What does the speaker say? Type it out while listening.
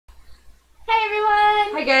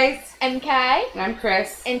Hi guys, I'm Kai. I'm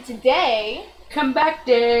Chris. And today, Comeback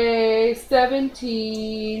day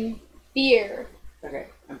 17. Fear. Okay,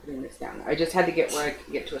 I'm putting this down. I just had to get where I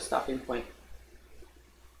can get to a stopping point.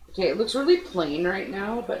 Okay, it looks really plain right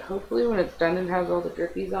now, but hopefully when it's done and has all the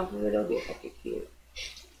drippies off of it, it'll be heckin' cute.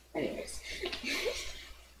 Anyways.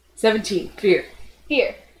 17. Fear.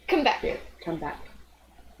 Fear. Come back. Fear. Come back.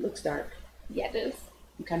 Looks dark. Yeah, it is.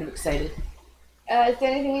 I'm kind of excited. Is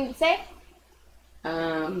there anything you need to say?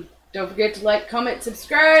 Don't forget to like, comment,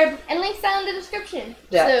 subscribe. And links down in the description.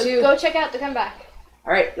 That so too. Go check out the comeback.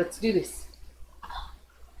 Alright, let's do this.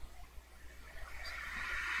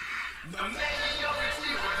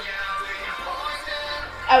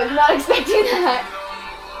 I was not expecting that.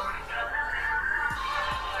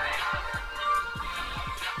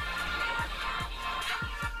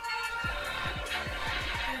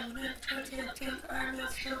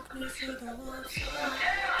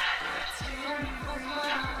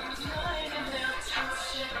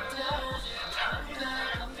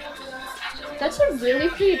 That's a really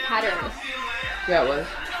pretty pattern. Yeah, it was.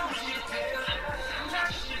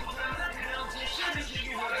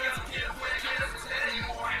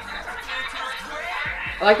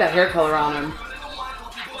 I like that hair color on him.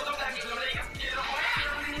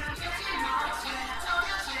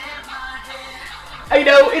 I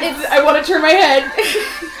know, I want to turn my head.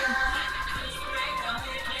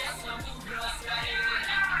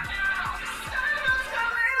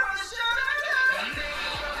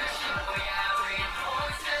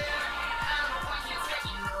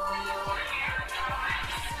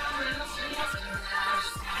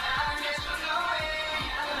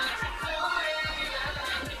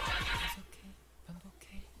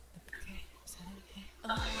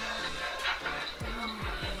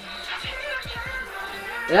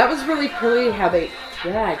 That was really pretty how they,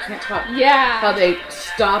 I can't talk. Yeah. How they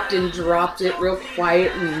stopped and dropped it real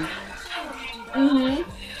quiet and. Mm-hmm.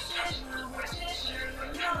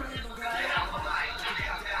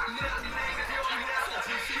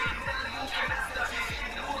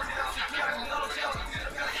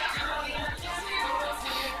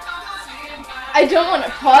 I don't want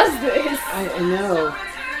to pause this. I know.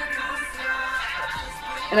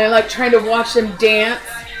 And I like trying to watch them dance.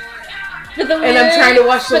 For the lyrics, and I'm trying to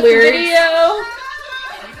watch the lyrics. The video.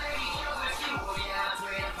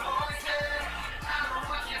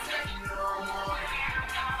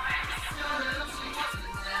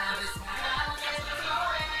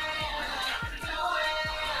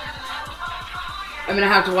 I'm gonna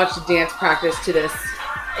have to watch the dance practice to this.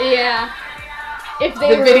 Yeah. If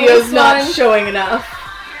the video's not showing enough.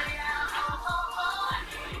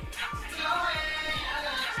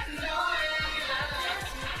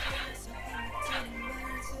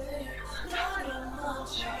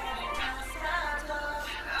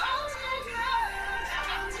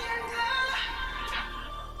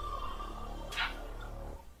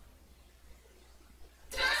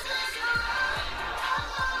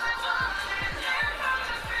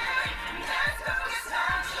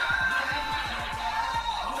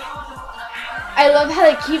 I love how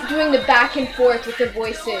they keep doing the back and forth with their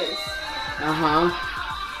voices. Uh-huh.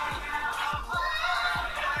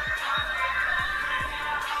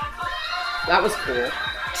 That was cool.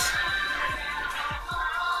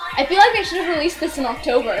 I feel like they should have released this in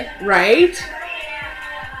October. Right?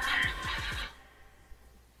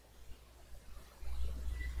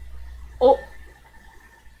 Oh.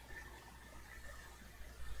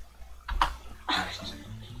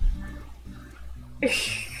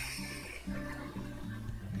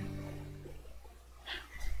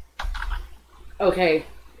 Okay.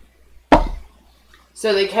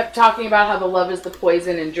 So they kept talking about how the love is the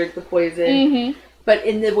poison and drink the poison. Mm-hmm. But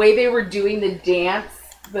in the way they were doing the dance,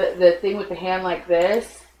 the thing with the hand like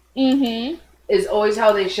this, is always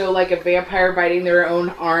how they show like a vampire biting their own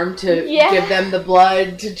arm to give them the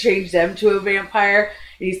blood to change them to a vampire.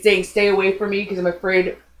 And he's saying, stay away from me because I'm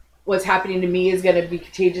afraid what's happening to me is going to be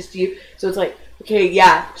contagious to you. So it's like, okay,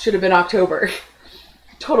 yeah, should have been October.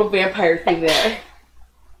 Total vampire thing there.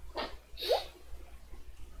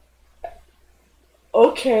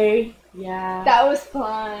 Okay. Yeah. That was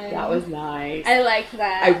fun. That was nice. I liked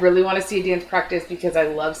that. I really want to see a dance practice because I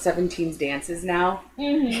love 17's dances now.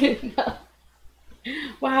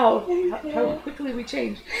 Wow. How quickly we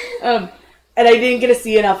changed. And I didn't get to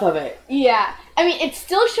see enough of it. Yeah. I mean, it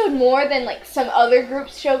still showed more than, like, some other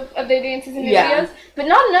groups show of their dances in their videos, but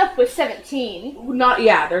not enough with 17.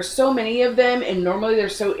 There's so many of them, and normally they're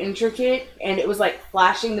so intricate, and it was, like,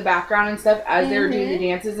 flashing the background and stuff as they were doing the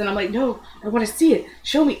dances, and I'm like, no, I want to see it.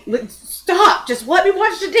 Show me. Stop. Just let me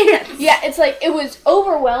watch the dance. Yeah, it's like, it was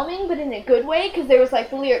overwhelming, but in a good way, because there was, like,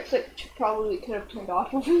 the lyrics, which probably could have turned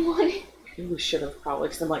off if we wanted. We should have probably,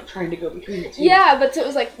 because I'm like trying to go between the two. Yeah, but so it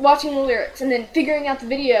was like watching the lyrics and then figuring out the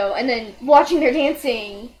video and then watching their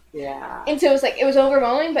dancing. Yeah. And so it was like, it was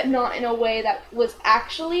overwhelming, but not in a way that was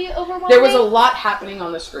actually overwhelming. There was a lot happening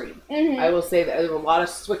on the screen. I will say that there was a lot of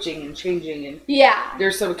switching and changing. And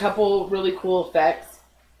there's a couple really cool effects.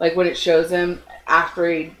 Like when it shows him after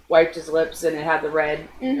he wiped his lips and it had the red,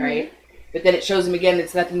 right? But then it shows him again,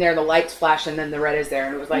 it's nothing there, the lights flash and then the red is there.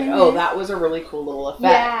 And it was like, oh, that was a really cool little effect.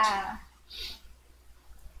 Yeah.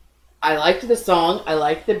 I liked the song. I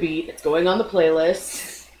liked the beat. It's going on the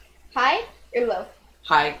playlist. High or low?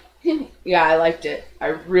 High. Yeah, I liked it. I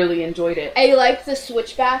really enjoyed it. I liked the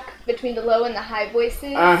switchback between the low and the high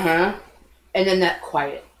voices. And then that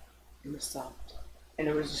quiet and the soft. And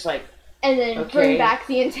it was just like... And then bring back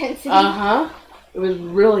the intensity. It was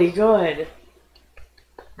really good.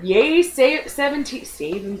 Yay, 17.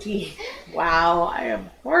 17. Wow, I am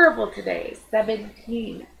horrible today.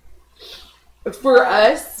 17. For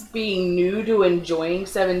us, being new to enjoying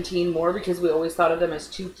 17 more because we always thought of them as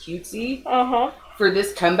too cutesy. For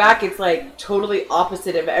this comeback, it's like totally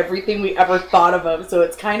opposite of everything we ever thought of them. So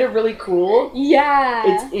it's kind of really cool. Yeah.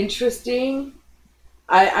 It's interesting.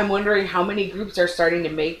 I'm wondering how many groups are starting to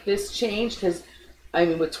make this change because, I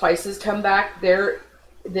mean, with Twice's comeback, the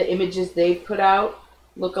images they've put out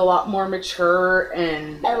look a lot more mature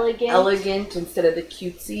and elegant instead of the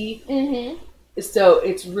cutesy. So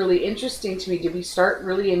it's really interesting to me. Did we start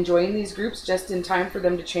really enjoying these groups just in time for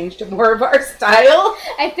them to change to more of our style?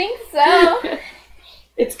 I think so.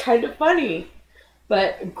 It's kind of funny.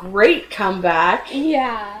 But great comeback.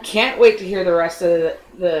 Yeah. Can't wait to hear the rest of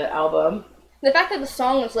the album. The fact that the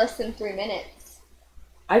song was less than 3 minutes.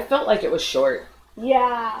 I felt like it was short.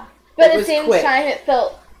 Yeah. But at the same time, it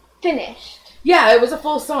felt finished. Yeah, it was a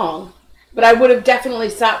full song. But I would have definitely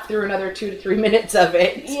sat through another 2 to 3 minutes of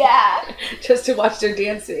it. Yeah. Just to watch their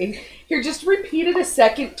dancing. Here, just repeat it a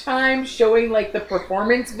second time, showing like the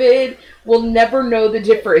performance vid. We'll never know the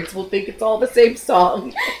difference. We'll think it's all the same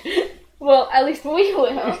song. Well, at least we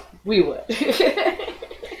will. We would.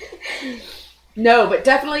 No, but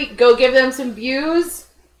definitely go give them some views.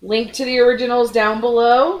 Link to the originals down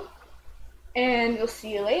below. And we'll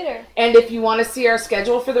see you later. And if you want to see our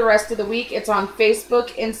schedule for the rest of the week, it's on Facebook,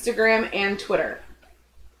 Instagram, and Twitter.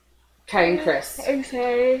 Kai and Chris.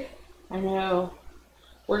 Okay. I know.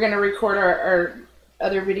 We're going to record our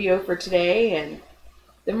other video for today, and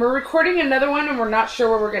then we're recording another one, and we're not sure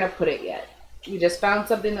where we're going to put it yet. We just found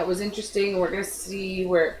something that was interesting, and we're going to see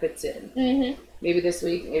where it fits in. Maybe this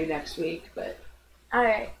week, maybe next week, but...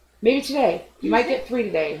 Alright. Maybe today. You might get 3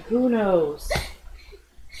 today. Who knows?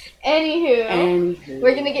 Anywho,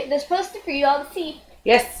 we're going to get this posted for you all to see.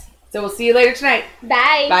 Yes. So we'll see you later tonight.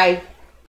 Bye. Bye.